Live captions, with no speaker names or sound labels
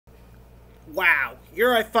Wow,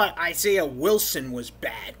 here I thought Isaiah Wilson was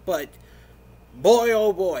bad, but boy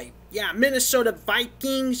oh boy. Yeah, Minnesota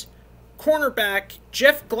Vikings cornerback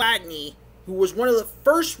Jeff Gladney, who was one of the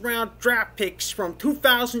first round draft picks from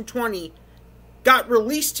 2020, got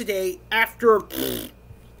released today after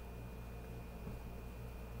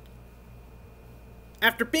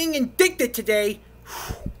being indicted today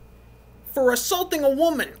for assaulting a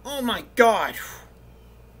woman. Oh my God.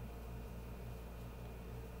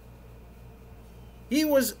 He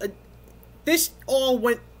was this all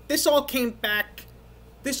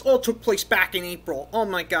took place back in April. Oh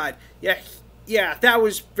my God. Yeah, that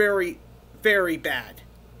was very, very bad.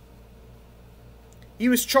 He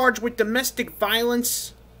was charged with domestic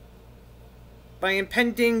violence by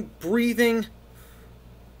impeding breathing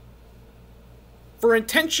for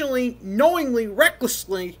intentionally, knowingly,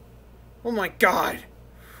 recklessly. Oh my God.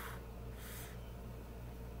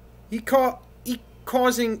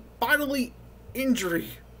 Causing bodily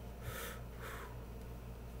injury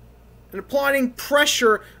and applying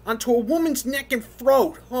pressure onto a woman's neck and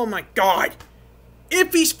throat. Oh my God.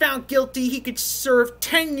 If he's found guilty, he could serve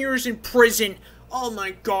 10 years in prison. Oh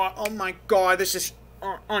my God, this is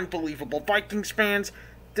unbelievable. Vikings fans,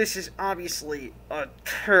 this is obviously a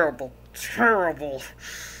terrible.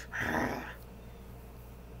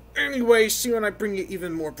 Anyway, see when I bring you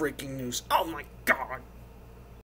even more breaking news. Oh my God.